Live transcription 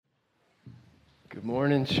Good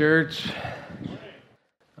morning, church.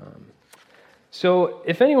 So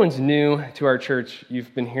if anyone's new to our church,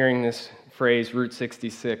 you've been hearing this phrase, Route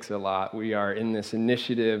 66, a lot. We are in this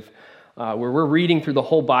initiative where we're reading through the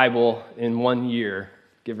whole Bible in 1 year,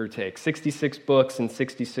 give or take, 66 books in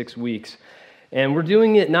 66 weeks. And we're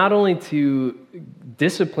doing it not only to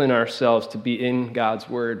discipline ourselves to be in God's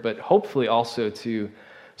Word, but hopefully also to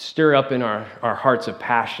stir up in our hearts a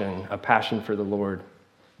passion for the Lord.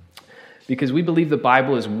 Because we believe the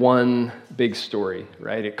Bible is one big story,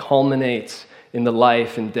 right? It culminates in the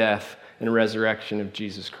life and death and resurrection of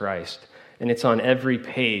Jesus Christ. And it's on every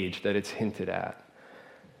page that it's hinted at.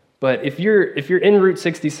 But if you're in Route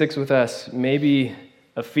 66 with us, maybe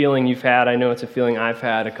a feeling you've had, I know it's a feeling I've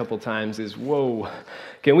had a couple times, is, whoa,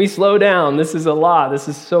 can we slow down? This is a lot. This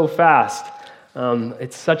is so fast.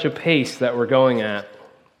 It's such a pace that we're going at.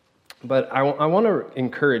 But I want to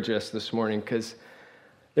encourage us this morning because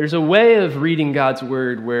there's a way of reading God's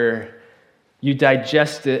Word where you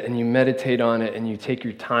digest it and you meditate on it and you take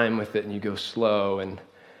your time with it and you go slow. And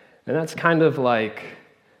that's kind of like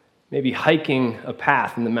maybe hiking a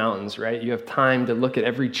path in the mountains, right? You have time to look at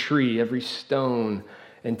every tree, every stone,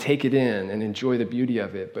 and take it in and enjoy the beauty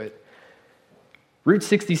of it. But Route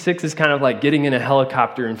 66 is kind of like getting in a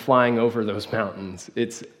helicopter and flying over those mountains.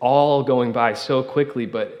 It's all going by so quickly,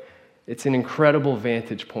 but it's an incredible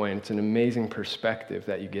vantage point. It's an amazing perspective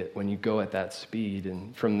that you get when you go at that speed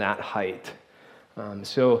and from that height.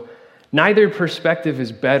 So neither perspective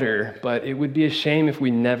is better, but it would be a shame if we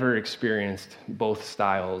never experienced both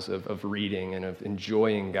styles of reading and of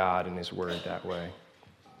enjoying God and His Word that way.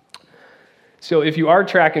 So if you are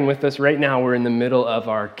tracking with us right now, we're in the middle of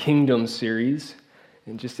our Kingdom series.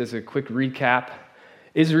 And just as a quick recap,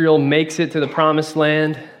 Israel makes it to the Promised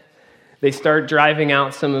Land. They start driving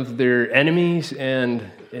out some of their enemies, and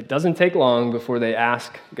it doesn't take long before they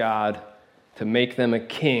ask God to make them a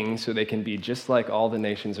king so they can be just like all the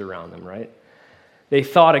nations around them, right? They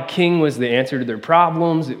thought a king was the answer to their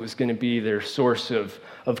problems. It was going to be their source of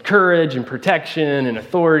courage and protection and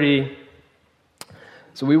authority.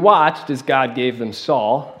 So we watched as God gave them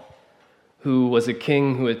Saul, who was a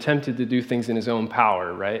king who attempted to do things in his own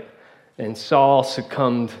power, right? And Saul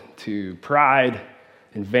succumbed to pride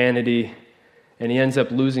and vanity, and he ends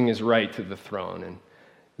up losing his right to the throne.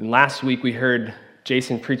 And last week we heard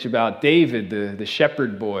Jason preach about David, the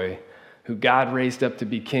shepherd boy, who God raised up to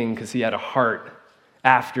be king because he had a heart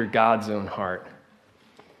after God's own heart.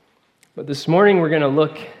 But this morning we're going to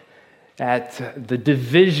look at the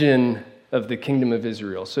division of the kingdom of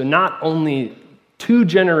Israel. So not only 2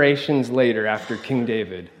 generations later after King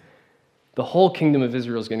David, the whole kingdom of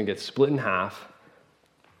Israel is going to get split in half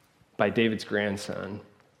by David's grandson.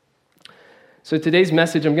 So today's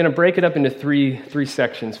message, I'm going to break it up into three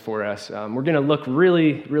sections for us. We're going to look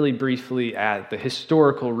really, really briefly at the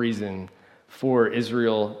historical reason for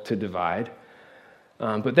Israel to divide.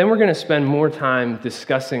 But then we're going to spend more time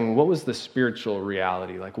discussing what was the spiritual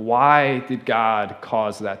reality. Like, why did God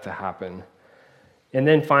cause that to happen? And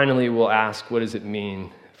then finally, we'll ask, what does it mean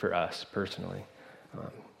for us personally?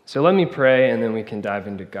 So let me pray, and then we can dive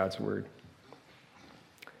into God's Word.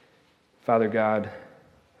 Father God,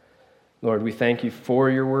 Lord, we thank you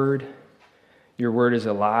for your word. Your word is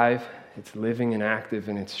alive, it's living and active,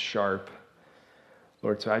 and it's sharp.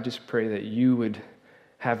 Lord, so I just pray that you would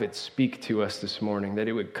have it speak to us this morning, that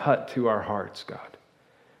it would cut to our hearts, God,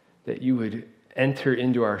 that you would enter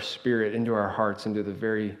into our spirit, into our hearts, into the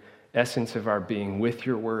very essence of our being with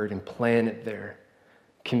your word and plant it there.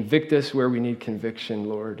 Convict us where we need conviction,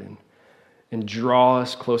 Lord, and draw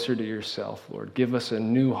us closer to yourself, Lord. Give us a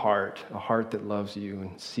new heart, a heart that loves you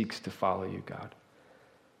and seeks to follow you, God.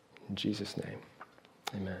 In Jesus' name,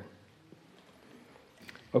 amen.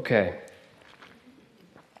 Okay.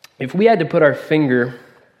 If we had to put our finger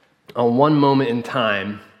on one moment in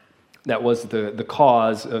time that was the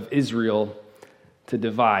cause of Israel to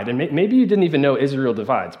divide, and maybe you didn't even know Israel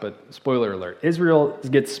divides, but spoiler alert, Israel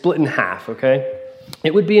gets split in half, okay?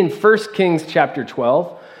 It would be in 1 Kings chapter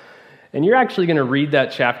 12. And you're actually going to read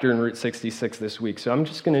that chapter in Route 66 this week, so I'm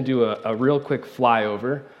just going to do a real quick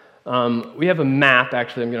flyover. We have a map,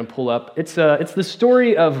 actually, I'm going to pull up. It's the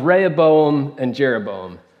story of Rehoboam and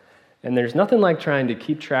Jeroboam. And there's nothing like trying to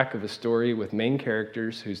keep track of a story with main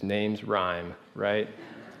characters whose names rhyme, right?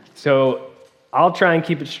 So I'll try and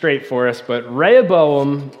keep it straight for us, but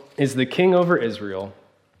Rehoboam is the king over Israel,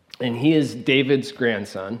 and he is David's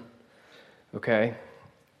grandson, okay?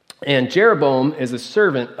 And Jeroboam is a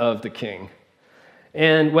servant of the king.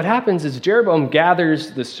 And what happens is Jeroboam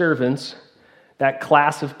gathers the servants that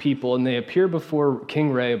class of people, and they appear before King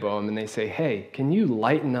Rehoboam, and they say, hey, can you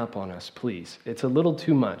lighten up on us, please? It's a little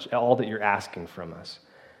too much, all that you're asking from us.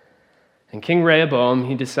 And King Rehoboam,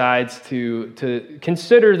 he decides to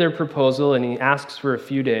consider their proposal, and he asks for a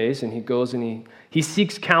few days, and he goes and he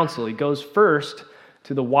seeks counsel. He goes first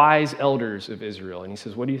to the wise elders of Israel, and he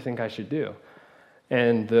says, what do you think I should do?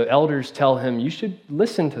 And the elders tell him, you should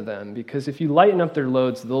listen to them, because if you lighten up their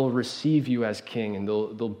loads, they'll receive you as king, and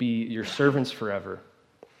they'll be your servants forever.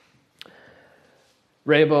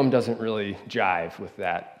 Rehoboam doesn't really jive with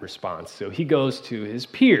that response, so he goes to his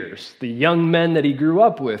peers, the young men that he grew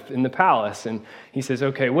up with in the palace, and he says,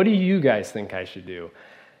 okay, what do you guys think I should do?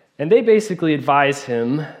 And they basically advise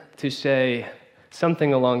him to say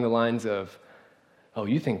something along the lines of, oh,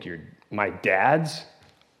 you think my dad's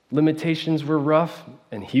limitations were rough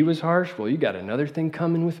and he was harsh? Well, you got another thing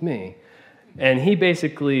coming with me. And he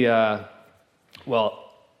basically,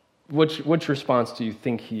 which response do you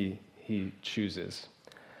think he chooses?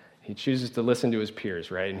 He chooses to listen to his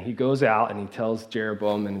peers, right? And he goes out and he tells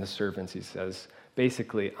Jeroboam and the servants, he says,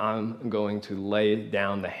 basically, I'm going to lay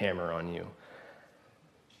down the hammer on you,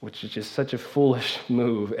 which is just such a foolish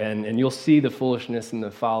move. And you'll see the foolishness and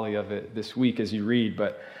the folly of it this week as you read,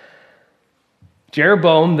 but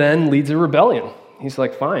Jeroboam then leads a rebellion. He's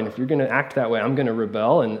like, fine, if you're going to act that way, I'm going to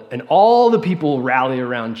rebel. And all the people rally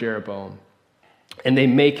around Jeroboam, and they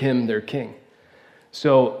make him their king.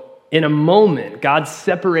 So in a moment, God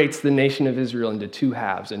separates the nation of Israel into two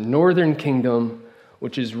halves, a northern kingdom,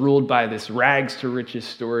 which is ruled by this rags to riches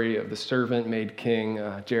story of the servant made king,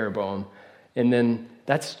 Jeroboam. And then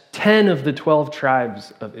that's 10 of the 12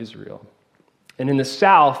 tribes of Israel. And in the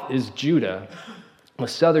south is Judah, a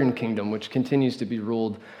southern kingdom, which continues to be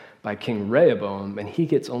ruled by King Rehoboam, and he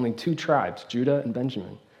gets only 2 tribes, Judah and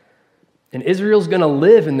Benjamin. And Israel's going to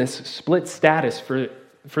live in this split status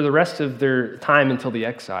for the rest of their time until the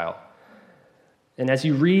exile. And as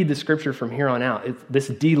you read the scripture from here on out, this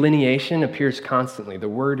delineation appears constantly. The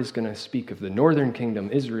word is going to speak of the northern kingdom,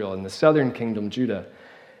 Israel, and the southern kingdom, Judah.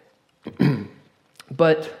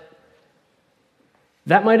 But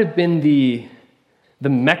that might have been the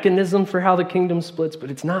mechanism for how the kingdom splits, but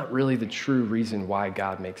it's not really the true reason why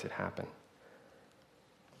God makes it happen.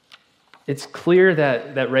 It's clear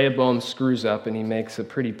that Rehoboam screws up and he makes a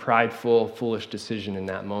pretty prideful, foolish decision in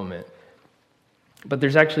that moment. But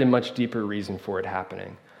there's actually a much deeper reason for it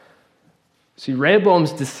happening. See,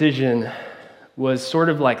 Rehoboam's decision was sort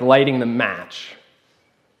of like lighting the match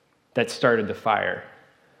that started the fire.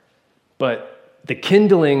 But the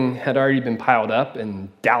kindling had already been piled up and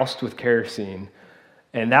doused with kerosene.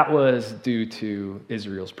 And that was due to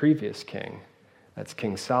Israel's previous king. That's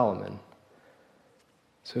King Solomon.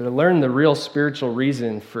 So to learn the real spiritual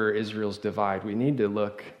reason for Israel's divide, we need to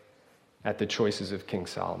look at the choices of King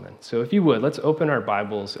Solomon. So if you would, let's open our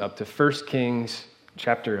Bibles up to 1 Kings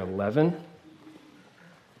chapter 11.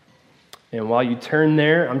 And while you turn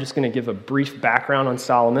there, I'm just going to give a brief background on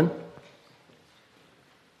Solomon.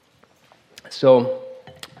 So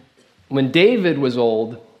when David was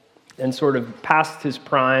old, and sort of past his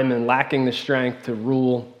prime and lacking the strength to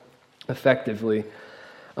rule effectively,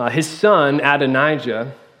 his son,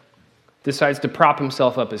 Adonijah, decides to prop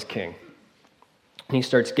himself up as king. And he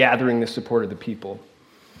starts gathering the support of the people.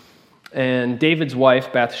 And David's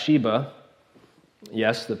wife, Bathsheba,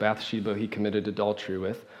 yes, the Bathsheba he committed adultery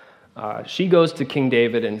with, she goes to King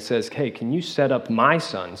David and says, hey, can you set up my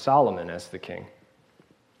son, Solomon, as the king?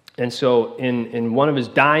 And so in one of his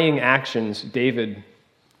dying actions, David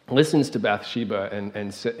listens to Bathsheba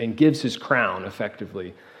and gives his crown,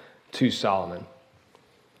 effectively, to Solomon.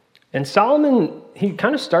 And Solomon, he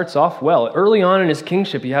kind of starts off well. Early on in his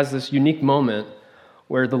kingship, he has this unique moment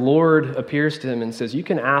where the Lord appears to him and says, you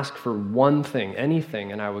can ask for one thing,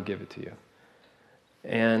 anything, and I will give it to you.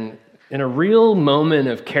 And in a real moment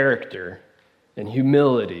of character and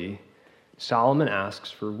humility, Solomon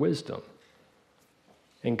asks for wisdom.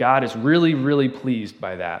 And God is really, really pleased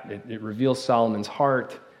by that. It reveals Solomon's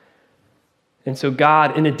heart. And so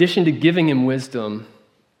God, in addition to giving him wisdom,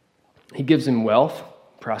 he gives him wealth,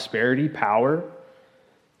 prosperity, power.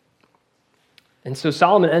 And so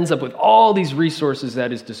Solomon ends up with all these resources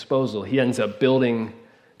at his disposal. He ends up building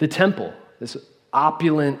the temple, this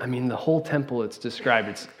opulent, the whole temple it's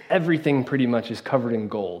described, everything pretty much is covered in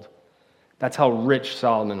gold. That's how rich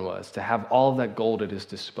Solomon was, to have all of that gold at his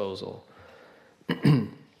disposal.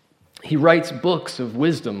 He writes books of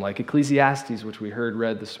wisdom like Ecclesiastes, which we heard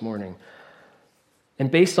read this morning. And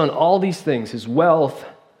based on all these things, his wealth,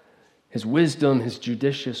 his wisdom, his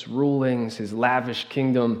judicious rulings, his lavish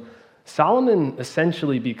kingdom, Solomon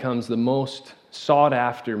essentially becomes the most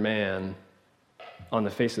sought-after man on the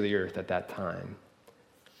face of the earth at that time.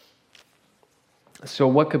 So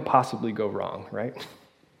what could possibly go wrong, right?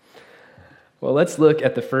 Well, let's look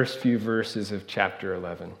at the first few verses of chapter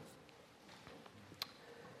 11.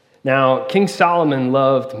 Now, King Solomon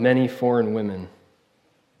loved many foreign women,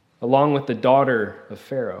 along with the daughter of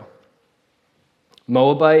Pharaoh,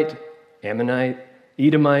 Moabite, Ammonite,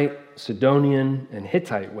 Edomite, Sidonian, and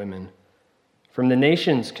Hittite women, from the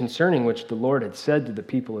nations concerning which the Lord had said to the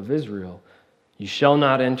people of Israel, "You shall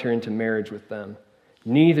not enter into marriage with them,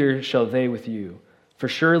 neither shall they with you, for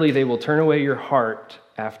surely they will turn away your heart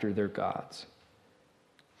after their gods."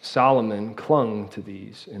 Solomon clung to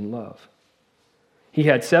these in love. He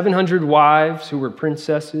had 700 wives who were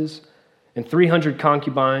princesses and 300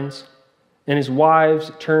 concubines, and his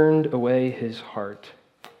wives turned away his heart.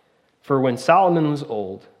 For when Solomon was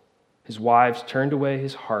old, his wives turned away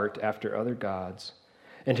his heart after other gods,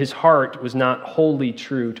 and his heart was not wholly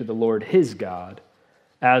true to the Lord his God,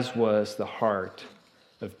 as was the heart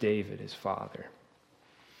of David his father.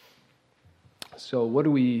 So what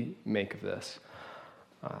do we make of this?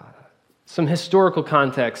 Some historical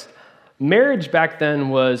context. Marriage back then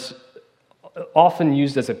was often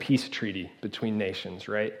used as a peace treaty between nations,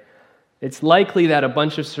 right? It's likely that a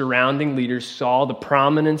bunch of surrounding leaders saw the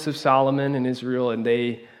prominence of Solomon in Israel, and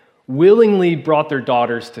they willingly brought their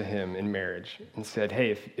daughters to him in marriage and said,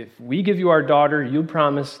 "Hey, if we give you our daughter, you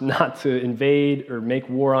promise not to invade or make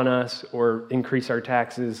war on us or increase our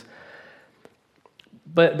taxes."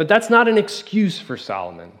 But that's not an excuse for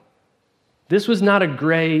Solomon. This was not a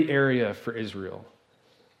gray area for Israel.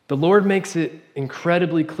 The Lord makes it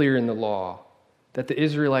incredibly clear in the law that the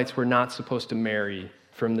Israelites were not supposed to marry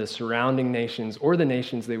from the surrounding nations or the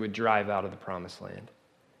nations they would drive out of the promised land.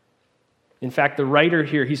 In fact, the writer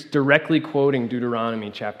here, he's directly quoting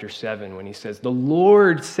Deuteronomy chapter 7 when he says, "The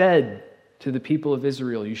Lord said to the people of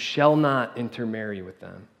Israel, you shall not intermarry with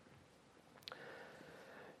them."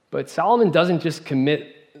 But Solomon doesn't just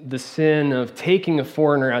commit the sin of taking a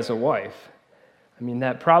foreigner as a wife. I mean,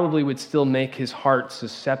 that probably would still make his heart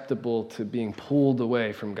susceptible to being pulled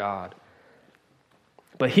away from God.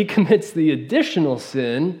 But he commits the additional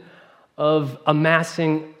sin of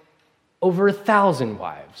amassing over 1,000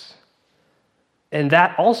 wives. And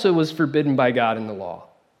that also was forbidden by God in the law.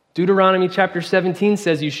 Deuteronomy chapter 17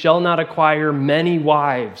 says, "You shall not acquire many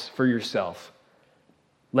wives for yourself,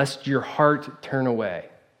 lest your heart turn away.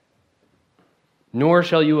 Nor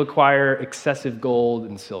shall you acquire excessive gold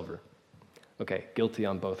and silver." Okay, guilty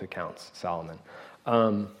on both accounts, Solomon.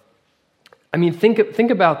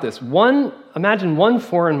 Think about this. Imagine one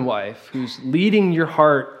foreign wife who's leading your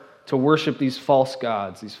heart to worship these false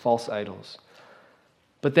gods, these false idols.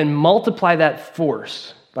 But then multiply that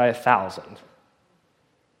force by 1,000.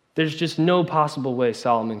 There's just no possible way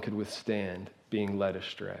Solomon could withstand being led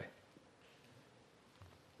astray.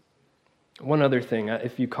 One other thing,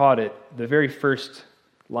 if you caught it, the very first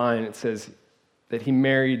line, it says that he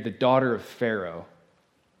married the daughter of Pharaoh.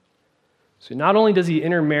 So not only does he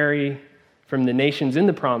intermarry from the nations in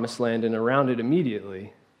the promised land and around it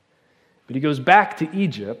immediately, but he goes back to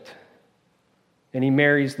Egypt and he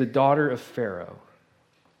marries the daughter of Pharaoh.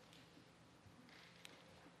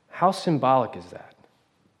 How symbolic is that?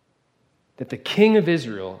 That the king of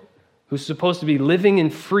Israel, who's supposed to be living in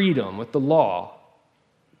freedom with the law,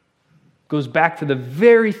 goes back to the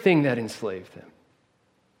very thing that enslaved him.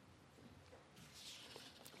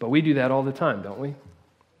 But we do that all the time, don't we?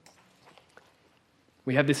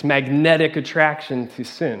 We have this magnetic attraction to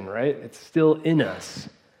sin, right? It's still in us.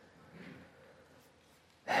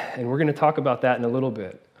 And we're going to talk about that in a little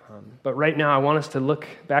bit. But right now, I want us to look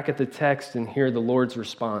back at the text and hear the Lord's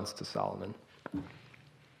response to Solomon.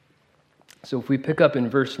 So if we pick up in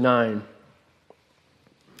verse 9,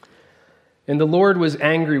 "And the Lord was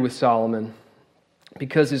angry with Solomon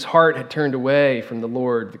because his heart had turned away from the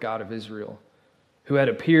Lord, the God of Israel, who had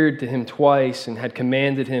appeared to him twice and had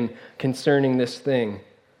commanded him concerning this thing,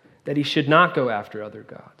 that he should not go after other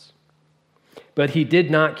gods. But he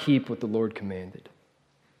did not keep what the Lord commanded.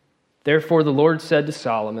 Therefore the Lord said to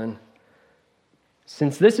Solomon,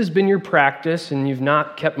 'Since this has been your practice and you've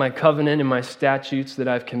not kept my covenant and my statutes that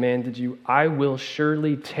I've commanded you, I will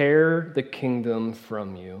surely tear the kingdom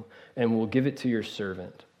from you and will give it to your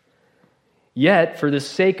servant. Yet for the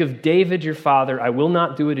sake of David your father, I will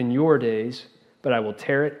not do it in your days, but I will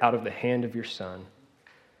tear it out of the hand of your son.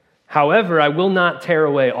 However, I will not tear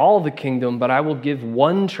away all the kingdom, but I will give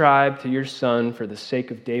one tribe to your son for the sake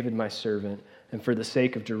of David my servant and for the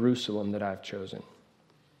sake of Jerusalem that I've chosen.'"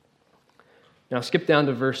 Now skip down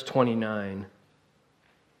to verse 29.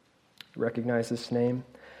 Recognize this name?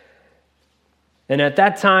 "And at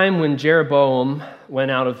that time when Jeroboam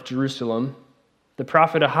went out of Jerusalem, The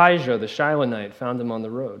prophet Ahijah, the Shilonite, found him on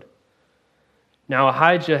the road. Now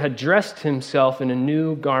Ahijah had dressed himself in a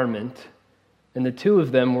new garment, and the two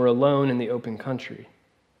of them were alone in the open country.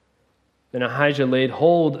 Then Ahijah laid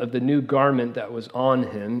hold of the new garment that was on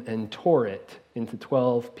him and tore it into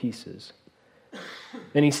 12 pieces.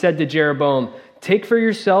 And he said to Jeroboam, "Take for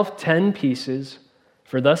yourself 10 pieces,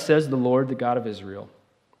 for thus says the Lord, the God of Israel,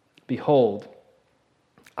 Behold,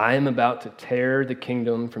 I am about to tear the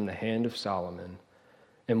kingdom from the hand of Solomon,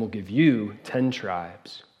 and will give you 10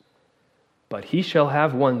 tribes. But he shall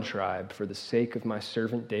have 1 tribe for the sake of my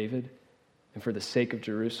servant David and for the sake of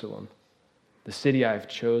Jerusalem, the city I have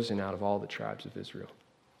chosen out of all the tribes of Israel."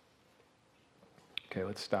 Okay,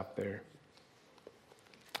 let's stop there.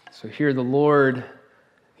 So here the Lord,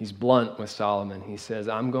 he's blunt with Solomon. He says,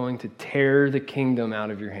 I'm going to tear the kingdom out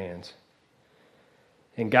of your hands.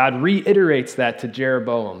 And God reiterates that to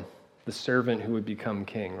Jeroboam, the servant who would become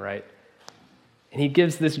king, right? And he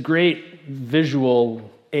gives this great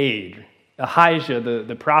visual aid. Ahijah,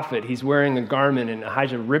 the prophet, he's wearing a garment, and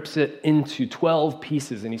Ahijah rips it into 12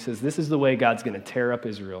 pieces. And he says, this is the way God's going to tear up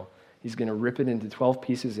Israel. He's going to rip it into 12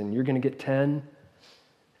 pieces, and you're going to get 10.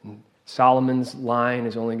 And Solomon's line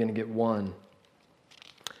is only going to get 1.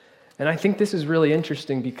 And I think this is really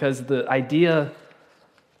interesting because the idea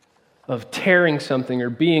of tearing something or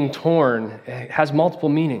being torn has multiple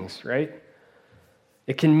meanings, right?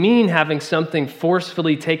 It can mean having something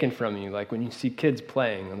forcefully taken from you, like when you see kids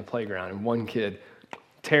playing on the playground and one kid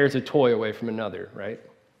tears a toy away from another, right?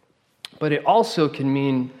 But it also can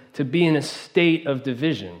mean to be in a state of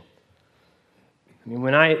division. I mean,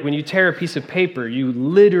 when you tear a piece of paper, you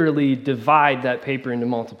literally divide that paper into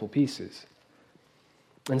multiple pieces.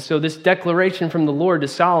 And so this declaration from the Lord to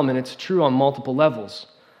Solomon, it's true on multiple levels.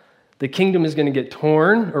 The kingdom is going to get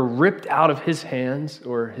torn or ripped out of his hands,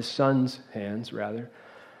 or his son's hands, rather.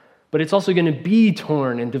 But it's also going to be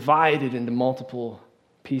torn and divided into multiple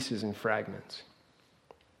pieces and fragments.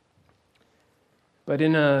 But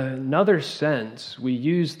in another sense, we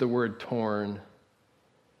use the word torn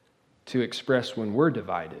to express when we're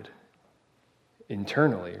divided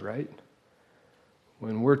internally, right?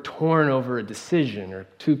 When we're torn over a decision or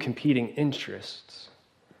 2 competing interests.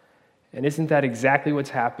 And isn't that exactly what's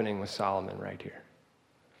happening with Solomon right here?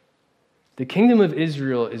 The kingdom of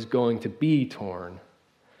Israel is going to be torn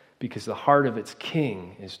because the heart of its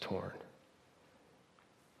king is torn.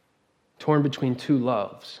 Torn between 2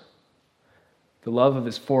 loves. The love of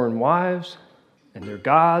his foreign wives and their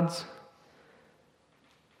gods,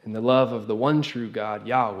 and the love of the one true God,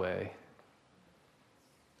 Yahweh.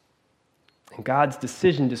 And God's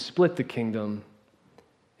decision to split the kingdom,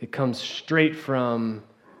 it comes straight from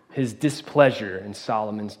his displeasure in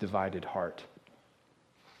Solomon's divided heart.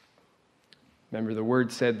 Remember, the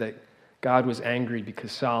word said that God was angry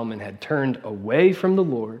because Solomon had turned away from the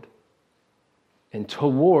Lord and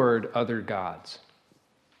toward other gods.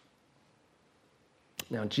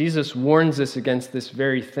 Now, Jesus warns us against this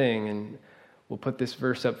very thing, and we'll put this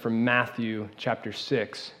verse up from Matthew chapter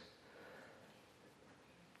 6.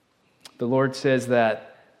 The Lord says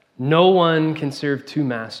that no one can serve 2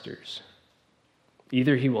 masters.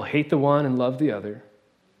 Either he will hate the one and love the other,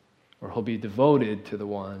 or he'll be devoted to the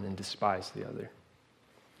one and despise the other.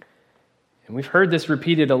 And we've heard this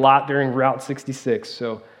repeated a lot during Route 66,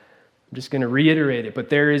 so I'm just going to reiterate it. But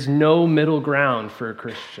there is no middle ground for a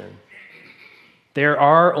Christian. There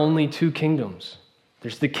are only 2 kingdoms.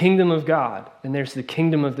 There's the kingdom of God, and there's the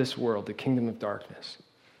kingdom of this world, the kingdom of darkness.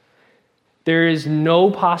 There is no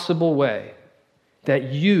possible way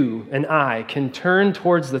that you and I can turn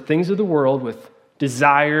towards the things of the world with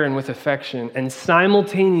desire and with affection and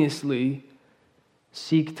simultaneously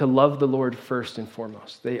seek to love the Lord first and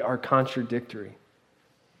foremost. They are contradictory.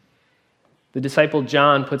 The disciple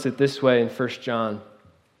John puts it this way in 1 John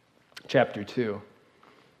chapter 2.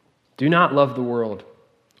 Do not love the world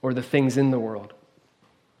or the things in the world.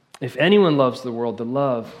 If anyone loves the world, the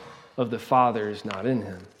love of the Father is not in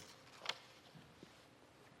him.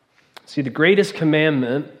 See, the greatest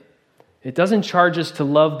commandment, it doesn't charge us to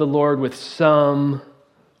love the Lord with some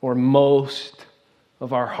or most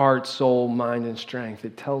of our heart, soul, mind, and strength.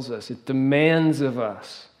 It tells us, it demands of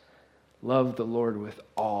us, love the Lord with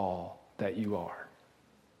all that you are.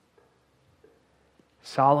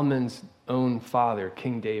 Solomon's own father,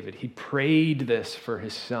 King David, he prayed this for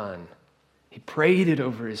his son. He prayed it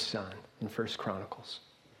over his son in 1 Chronicles.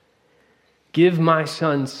 Give my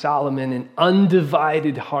son Solomon an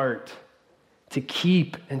undivided heart to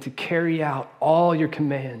keep and to carry out all your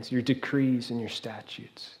commands, your decrees, and your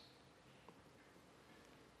statutes.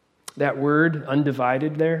 That word,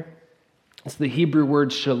 undivided there, it's the Hebrew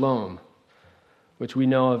word shalom, which we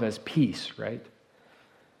know of as peace, right?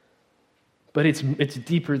 But it's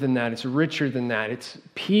deeper than that. It's richer than that. It's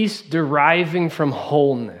peace deriving from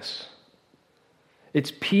wholeness.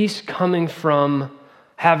 It's peace coming from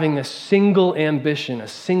having a single ambition, a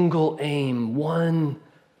single aim, one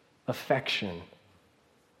affection.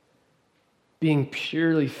 Being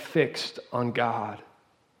purely fixed on God.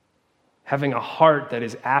 Having a heart that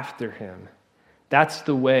is after him. That's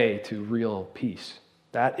the way to real peace.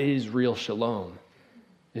 That is real shalom.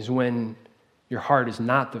 Is when your heart is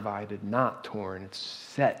not divided, not torn. It's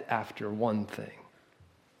set after one thing.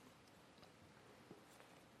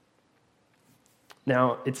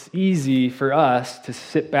 Now, it's easy for us to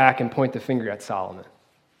sit back and point the finger at Solomon.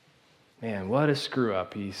 Man, what a screw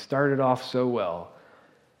up. He started off so well.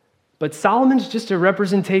 But Solomon's just a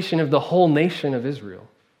representation of the whole nation of Israel.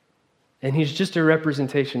 And he's just a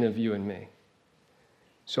representation of you and me.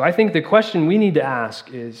 So I think the question we need to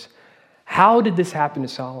ask is, how did this happen to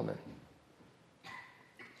Solomon?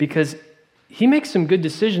 Because he makes some good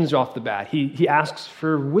decisions off the bat. He asks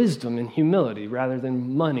for wisdom and humility rather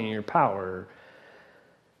than money or power.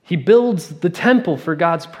 He builds the temple for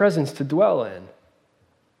God's presence to dwell in.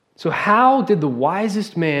 So how did the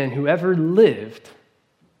wisest man who ever lived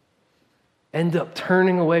end up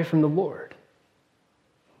turning away from the Lord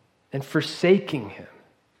and forsaking him?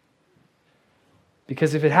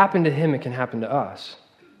 Because if it happened to him, it can happen to us.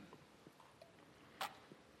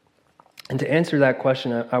 And to answer that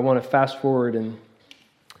question, I want to fast forward and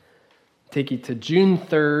take you to June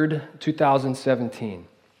 3rd, 2017.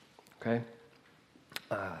 Okay?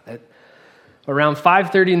 At around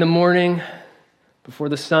 5:30 in the morning, before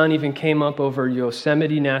the sun even came up over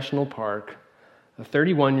Yosemite National Park, a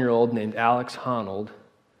 31-year-old named Alex Honnold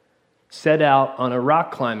set out on a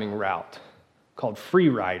rock climbing route called Free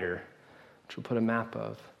Rider, which we'll put a map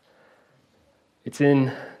of. It's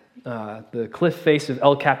in the cliff face of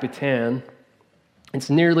El Capitan. It's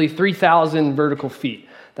nearly 3,000 vertical feet.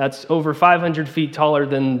 That's over 500 feet taller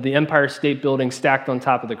than the Empire State Building stacked on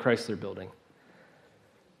top of the Chrysler Building.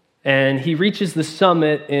 And he reaches the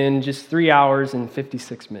summit in just 3 hours and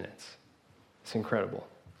 56 minutes. It's incredible.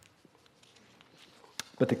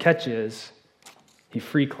 But the catch is, he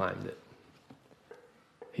free climbed it.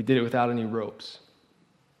 He did it without any ropes.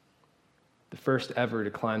 The first ever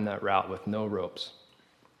to climb that route with no ropes.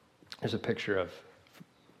 There's a picture of.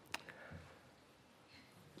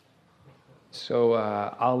 So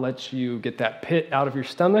I'll let you get that pit out of your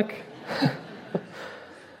stomach.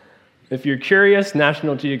 If you're curious,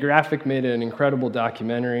 National Geographic made an incredible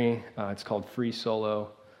documentary. It's called Free Solo.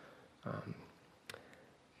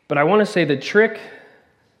 But I want to say the trick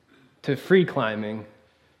to free climbing,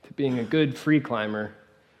 to being a good free climber,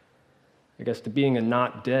 I guess to being a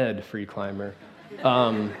not dead free climber,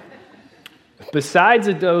 besides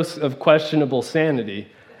a dose of questionable sanity,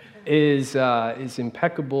 is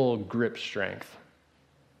impeccable grip strength.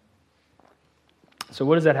 So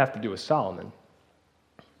what does that have to do with Solomon?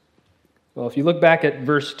 Well, if you look back at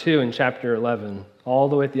verse 2 in chapter 11, all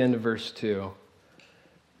the way at the end of verse 2,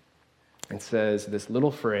 it says this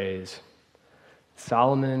little phrase,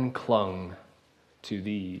 Solomon clung to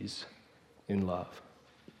these in love.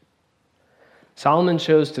 Solomon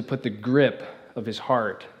chose to put the grip of his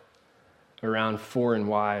heart around foreign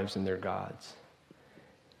wives and their gods.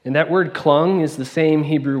 And that word clung is the same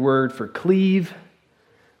Hebrew word for cleave,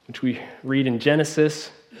 which we read in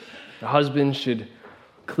Genesis. The husband should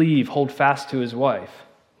cleave, hold fast to his wife.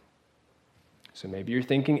 So maybe you're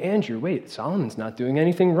thinking, Andrew, wait, Solomon's not doing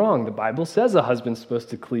anything wrong. The Bible says a husband's supposed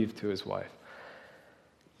to cleave to his wife.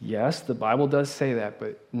 Yes, the Bible does say that,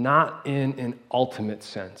 but not in an ultimate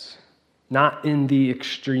sense, not in the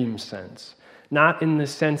extreme sense, not in the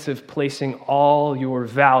sense of placing all your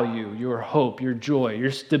value, your hope, your joy, your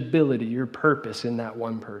stability, your purpose in that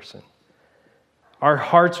one person. Our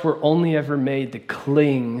hearts were only ever made to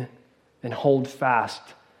cling and hold fast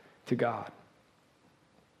to God.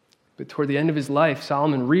 But toward the end of his life,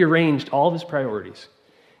 Solomon rearranged all of his priorities,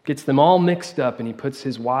 gets them all mixed up, and he puts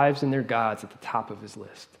his wives and their gods at the top of his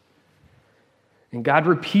list. And God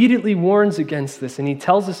repeatedly warns against this, and he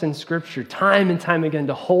tells us in Scripture time and time again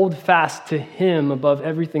to hold fast to him above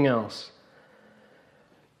everything else.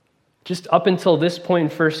 Just up until this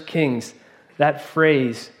point in 1 Kings, that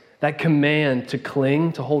phrase, that command to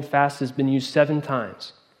cling, to hold fast, has been used 7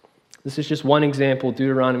 times. This is just one example,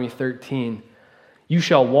 Deuteronomy 13. You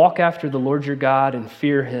shall walk after the Lord your God and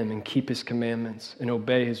fear him and keep his commandments and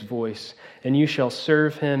obey his voice, and you shall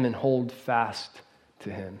serve him and hold fast to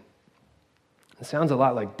him. It sounds a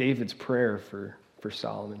lot like David's prayer for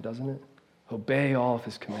Solomon, doesn't it? Obey all of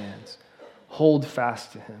his commands. Hold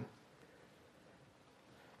fast to him.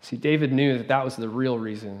 See, David knew that that was the real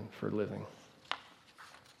reason for living.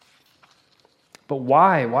 But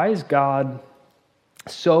why? Why is God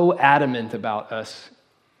so adamant about us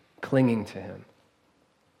clinging to him?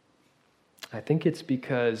 I think it's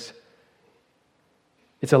because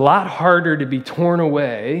it's a lot harder to be torn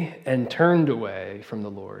away and turned away from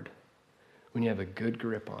the Lord when you have a good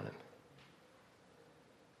grip on him.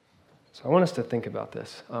 So I want us to think about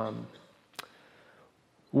this.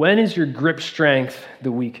 When is your grip strength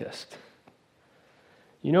the weakest?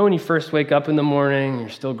 You know when you first wake up in the morning, you're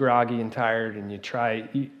still groggy and tired,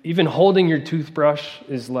 and even holding your toothbrush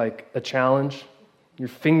is like a challenge. Your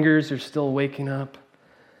fingers are still waking up.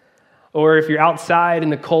 Or if you're outside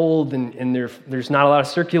in the cold and there's not a lot of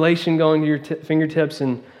circulation going to your fingertips,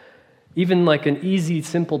 and even like an easy,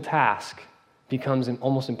 simple task becomes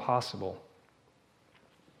almost impossible.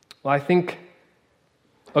 Well, I think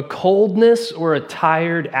a coldness or a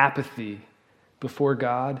tired apathy before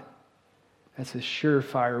God, that's a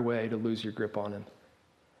surefire way to lose your grip on him.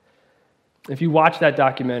 If you watch that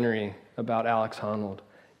documentary about Alex Honnold,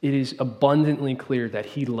 it is abundantly clear that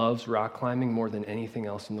he loves rock climbing more than anything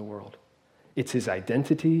else in the world. It's his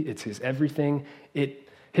identity, it's his everything.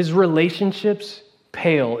 His relationships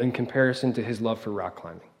pale in comparison to his love for rock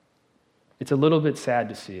climbing. It's a little bit sad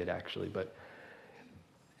to see it, actually, but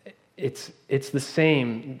it's the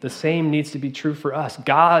same. The same needs to be true for us.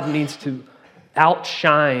 God needs to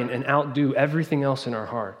outshine and outdo everything else in our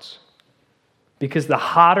hearts. Because the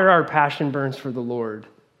hotter our passion burns for the Lord,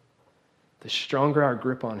 the stronger our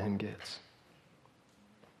grip on him gets.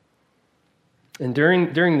 And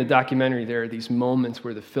during the documentary, there are these moments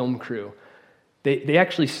where the film crew, they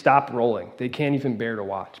actually stop rolling. They can't even bear to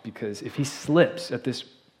watch, because if he slips at this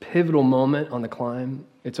pivotal moment on the climb,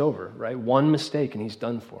 it's over, right? One mistake and he's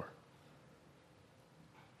done for.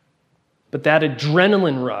 But that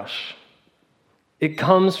adrenaline rush, it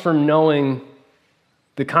comes from knowing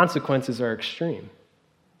the consequences are extreme,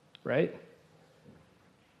 right?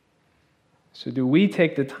 So do we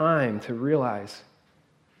take the time to realize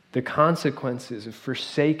the consequences of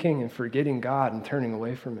forsaking and forgetting God and turning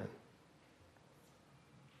away from him?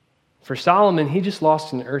 For Solomon, he just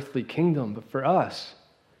lost an earthly kingdom. But for us,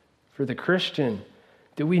 for the Christian,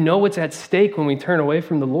 do we know what's at stake when we turn away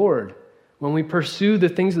from the Lord? When we pursue the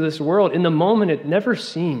things of this world, in the moment, it never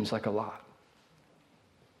seems like a lot.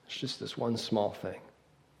 It's just this one small thing.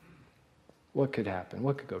 What could happen?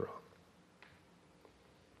 What could go wrong?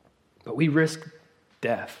 But we risk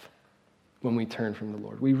death when we turn from the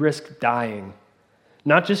Lord. We risk dying,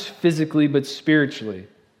 not just physically, but spiritually.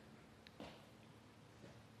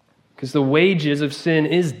 Because the wages of sin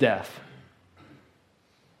is death.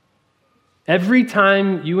 Every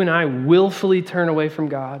time you and I willfully turn away from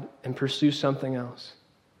God and pursue something else,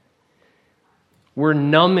 we're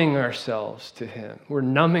numbing ourselves to him. We're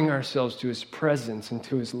numbing ourselves to his presence and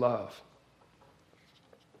to his love.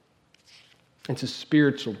 It's a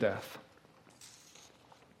spiritual death.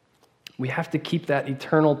 We have to keep that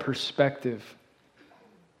eternal perspective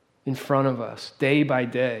in front of us day by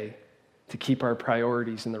day to keep our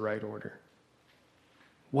priorities in the right order.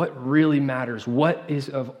 What really matters? What is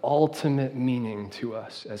of ultimate meaning to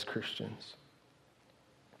us as Christians?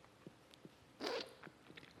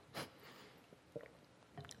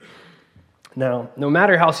 Now, no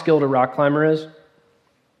matter how skilled a rock climber is,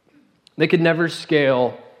 they could never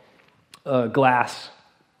scale a glass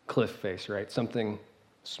cliff face, right? Something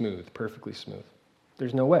smooth, perfectly smooth.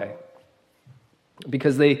 There's no way.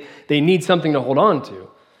 Because they need something to hold on to.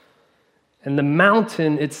 And the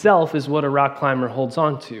mountain itself is what a rock climber holds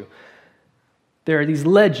on to. There are these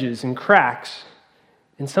ledges and cracks,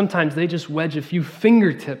 and sometimes they just wedge a few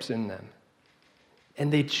fingertips in them.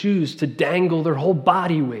 And they choose to dangle their whole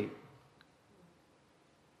body weight.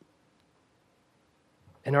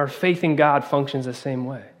 And our faith in God functions the same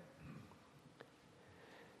way.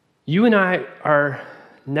 You and I are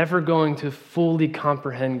never going to fully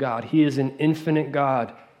comprehend God. He is an infinite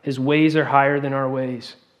God. His ways are higher than our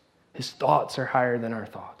ways. His thoughts are higher than our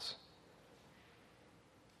thoughts.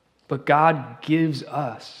 But God gives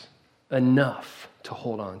us enough to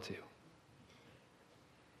hold on to.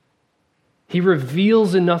 He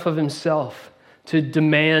reveals enough of himself to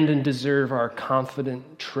demand and deserve our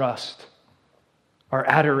confident trust, our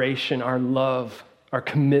adoration, our love, our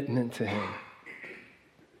commitment to him.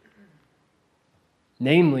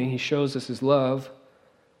 Namely, he shows us his love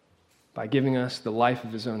by giving us the life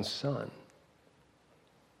of his own Son.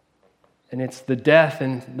 And it's the death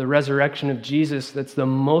and the resurrection of Jesus that's the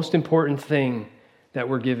most important thing that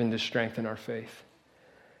we're given to strengthen our faith.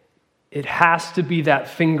 It has to be that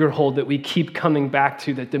finger hold that we keep coming back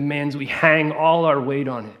to that demands we hang all our weight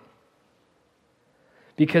on it.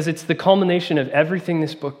 Because it's the culmination of everything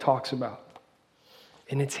this book talks about.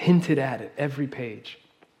 And it's hinted at every page.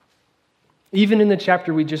 Even in the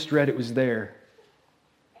chapter we just read, it was there.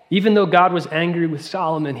 Even though God was angry with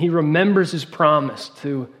Solomon, he remembers his promise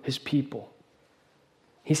to his people.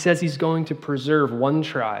 He says he's going to preserve one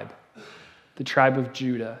tribe, the tribe of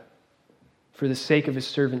Judah, for the sake of his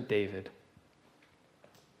servant David.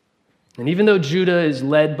 And even though Judah is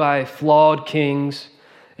led by flawed kings,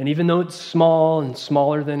 and even though it's small and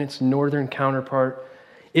smaller than its northern counterpart,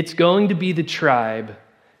 it's going to be the tribe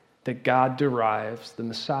that God derives the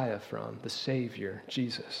Messiah from, the Savior,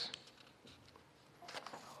 Jesus.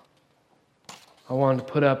 I want to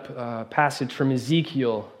put up a passage from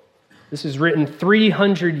Ezekiel. This is written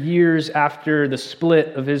 300 years after the split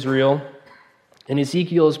of Israel. And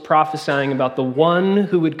Ezekiel is prophesying about the one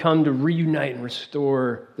who would come to reunite and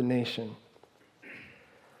restore the nation.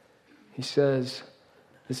 He says,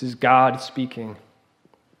 this is God speaking,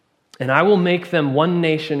 "And I will make them one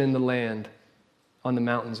nation in the land on the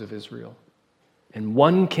mountains of Israel, and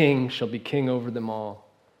one king shall be king over them all,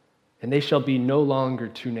 and they shall be no longer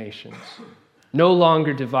two nations, no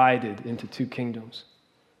longer divided into two kingdoms.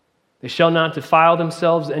 They shall not defile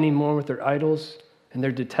themselves any more with their idols and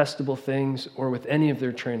their detestable things, or with any of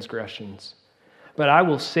their transgressions. But I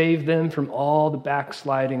will save them from all the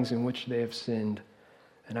backslidings in which they have sinned,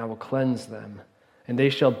 and I will cleanse them, and they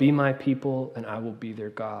shall be my people, and I will be their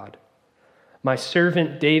God. My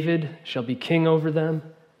servant David shall be king over them,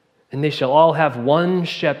 and they shall all have one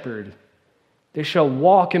shepherd. They shall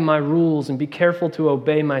walk in my rules and be careful to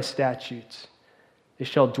obey my statutes. They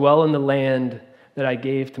shall dwell in the land that I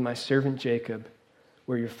gave to my servant Jacob,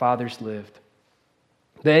 where your fathers lived.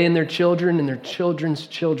 They and their children's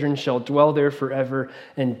children shall dwell there forever,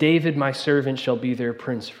 and David my servant shall be their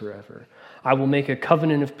prince forever. I will make a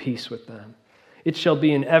covenant of peace with them. It shall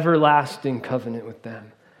be an everlasting covenant with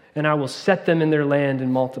them. And I will set them in their land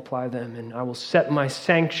and multiply them, and I will set my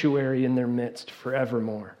sanctuary in their midst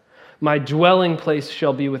forevermore. My dwelling place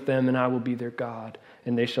shall be with them, and I will be their God,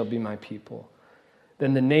 and they shall be my people.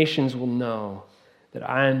 Then the nations will know that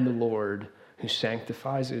I am the Lord who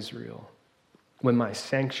sanctifies Israel, when my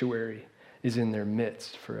sanctuary is in their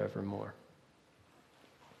midst forevermore."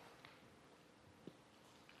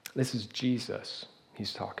 This is Jesus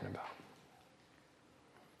he's talking about.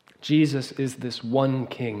 Jesus is this one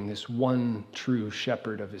king, this one true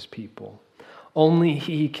shepherd of his people. Only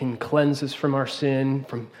he can cleanse us from our sin,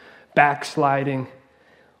 from backsliding.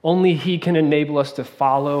 Only he can enable us to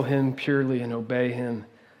follow him purely and obey him.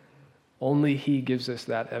 Only he gives us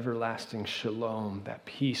that everlasting shalom, that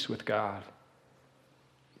peace with God.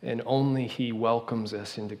 And only he welcomes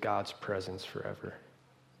us into God's presence forever.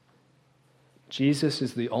 Jesus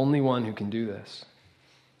is the only one who can do this,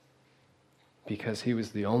 because he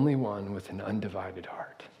was the only one with an undivided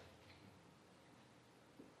heart.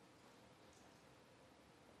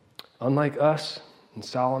 Unlike us and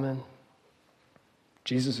Solomon,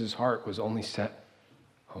 Jesus' heart was only set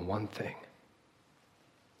on one thing: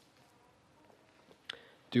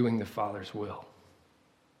 doing the Father's will.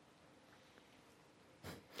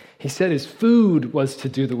 He said his food was to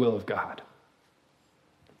do the will of God.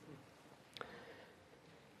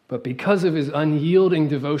 But because of his unyielding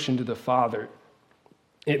devotion to the Father,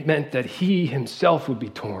 it meant that he himself would be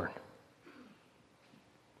torn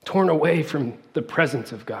away from the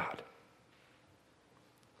presence of God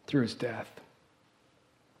through his death.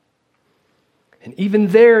 And even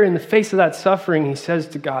there, in the face of that suffering, he says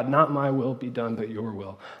to God, "Not my will be done, but your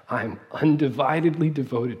will. I'm undividedly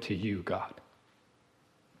devoted to you, God."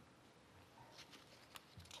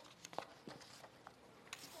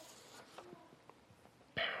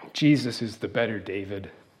 Jesus is the better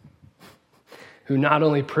David, who not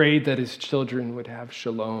only prayed that his children would have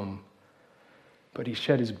shalom, but he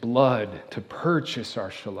shed his blood to purchase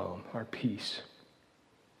our shalom, our peace.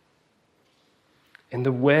 And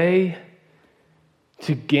the way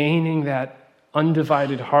to gaining that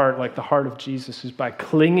undivided heart, like the heart of Jesus, is by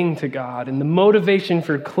clinging to God. And the motivation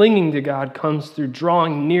for clinging to God comes through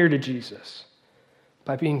drawing near to Jesus,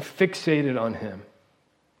 by being fixated on him.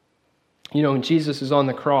 You know, when Jesus is on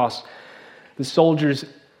the cross, the soldiers,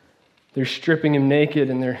 they're stripping him naked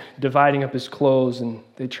and they're dividing up his clothes, and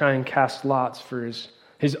they try and cast lots for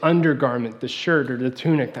his undergarment, the shirt or the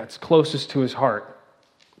tunic that's closest to his heart.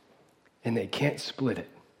 And they can't split it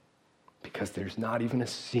because there's not even a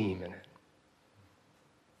seam in it.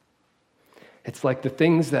 It's like the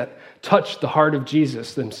things that touch the heart of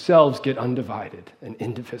Jesus themselves get undivided and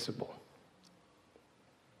indivisible.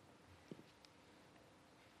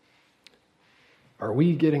 Are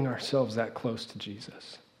we getting ourselves that close to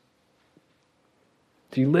Jesus?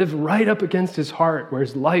 Do you live right up against his heart where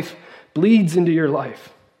his life bleeds into your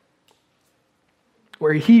life?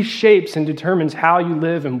 where he shapes and determines how you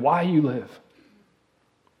live and why you live.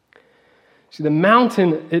 See, the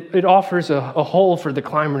mountain, it offers a hole for the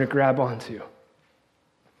climber to grab onto.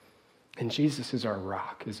 And Jesus is our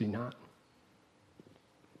rock, is he not?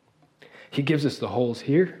 He gives us the holes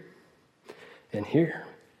here and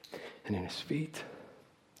in his feet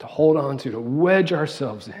to hold on to wedge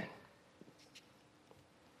ourselves in.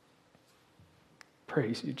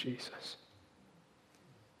 Praise you, Jesus.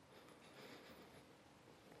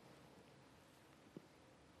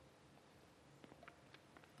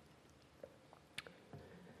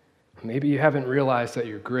 Maybe you haven't realized that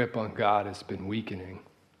your grip on God has been weakening.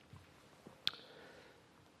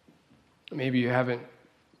 Maybe you haven't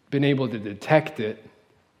been able to detect it,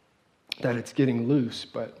 that it's getting loose,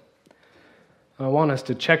 but I want us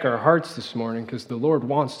to check our hearts this morning because the Lord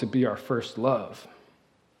wants to be our first love.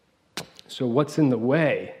 So what's in the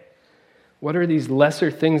way? What are these lesser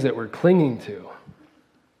things that we're clinging to?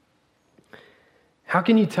 How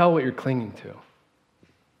can you tell what you're clinging to?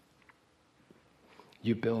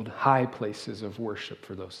 You build high places of worship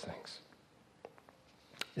for those things.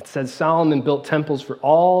 It says Solomon built temples for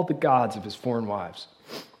all the gods of his foreign wives.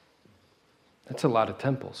 That's a lot of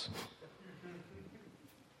temples.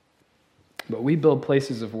 But we build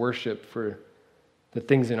places of worship for the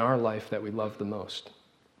things in our life that we love the most.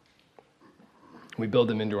 We build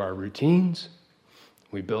them into our routines.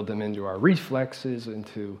 We build them into our reflexes,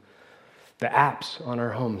 into the apps on our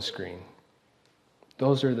home screen.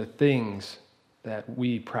 Those are the things that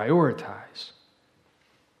we prioritize.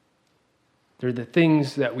 They're the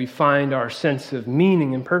things that we find our sense of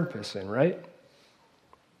meaning and purpose in, right?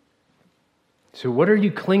 So what are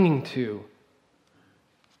you clinging to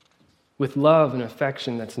with love and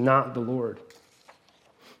affection that's not the Lord?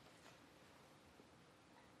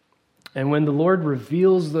 And when the Lord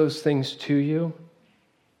reveals those things to you,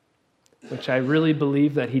 which I really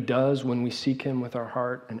believe that he does when we seek him with our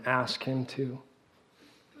heart and ask him to,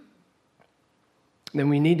 then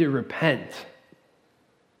we need to repent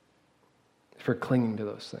for clinging to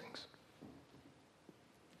those things.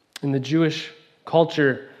 In the Jewish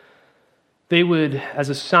culture, they would, as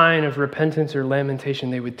a sign of repentance or lamentation,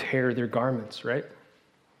 they would tear their garments, right?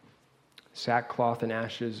 Sackcloth and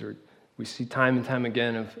ashes, or we see time and time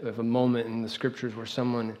again of a moment in the scriptures where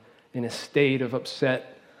someone in a state of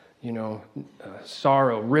upset,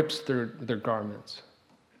 sorrow rips their garments.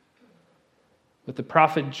 But the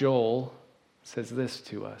prophet Joel says this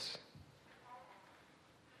to us.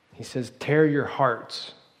 He says, tear your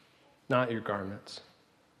hearts, not your garments.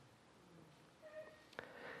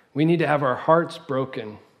 We need to have our hearts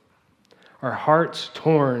broken, our hearts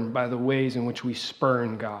torn by the ways in which we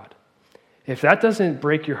spurn God. If that doesn't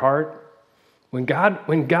break your heart, when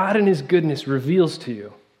God in his goodness reveals to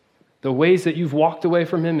you the ways that you've walked away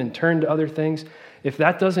from him and turned to other things, if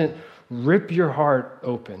that doesn't rip your heart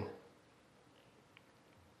open,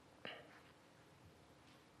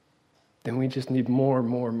 then we just need more and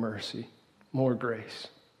more mercy, more grace.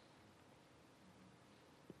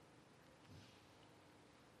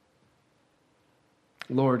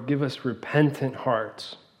 Lord, give us repentant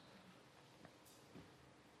hearts.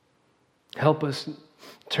 Help us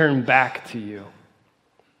turn back to you.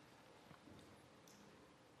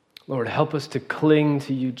 Lord, help us to cling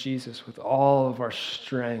to you, Jesus, with all of our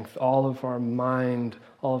strength, all of our mind,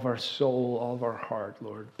 all of our soul, all of our heart,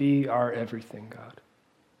 Lord. Be our everything, God.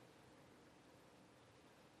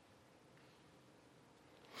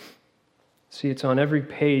 See, it's on every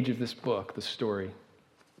page of this book, the story.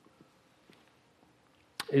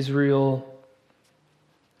 Israel,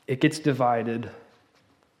 it gets divided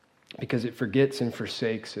because it forgets and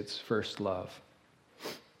forsakes its first love.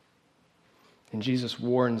 And Jesus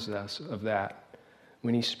warns us of that.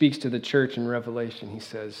 When he speaks to the church in Revelation, he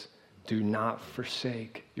says, do not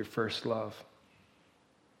forsake your first love.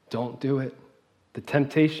 Don't do it. The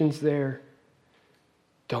temptation's there.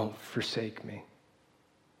 Don't forsake me.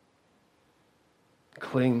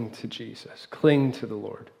 Cling to Jesus. Cling to the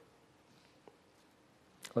Lord.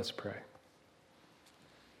 Let's pray.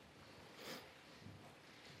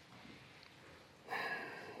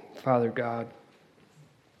 Father God,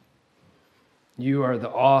 you are the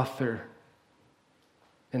author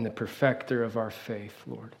and the perfecter of our faith,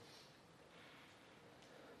 Lord.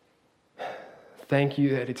 Thank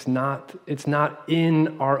you that it's not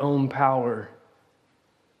in our own power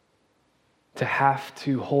to have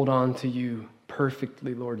to hold on to you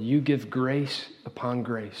perfectly, Lord. You give grace upon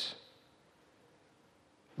grace,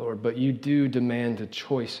 Lord, but you do demand a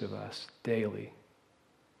choice of us daily.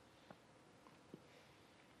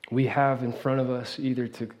 We have in front of us either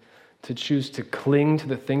to choose to cling to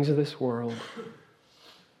the things of this world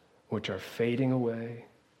which are fading away.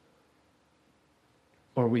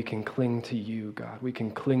 Or we can cling to you, God. We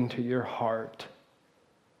can cling to your heart,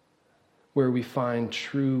 where we find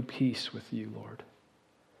true peace with you, Lord.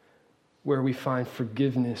 Where we find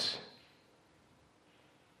forgiveness,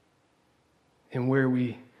 and where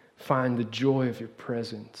we find the joy of your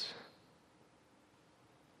presence.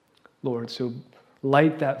 Lord, so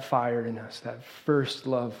light that fire in us, that first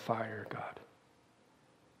love fire, God.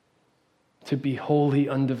 To be wholly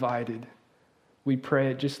undivided. We pray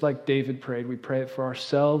it just like David prayed. We pray it for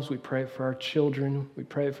ourselves. We pray it for our children. We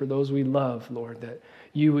pray it for those we love, Lord, that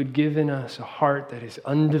you would give in us a heart that is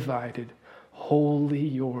undivided, wholly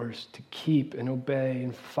yours, to keep and obey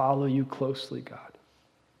and follow you closely, God.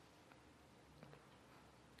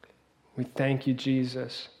 We thank you,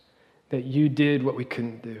 Jesus, that you did what we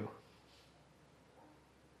couldn't do.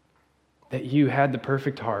 That you had the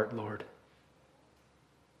perfect heart, Lord.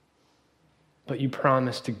 But you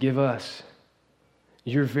promised to give us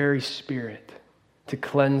your very Spirit to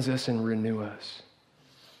cleanse us and renew us.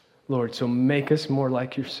 Lord, so make us more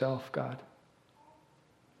like yourself, God.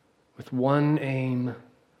 With one aim,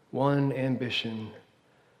 one ambition,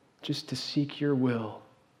 just to seek your will,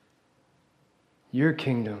 your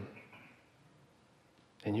kingdom,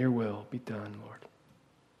 and your will be done, Lord.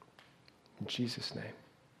 In Jesus' name,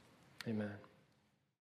 amen.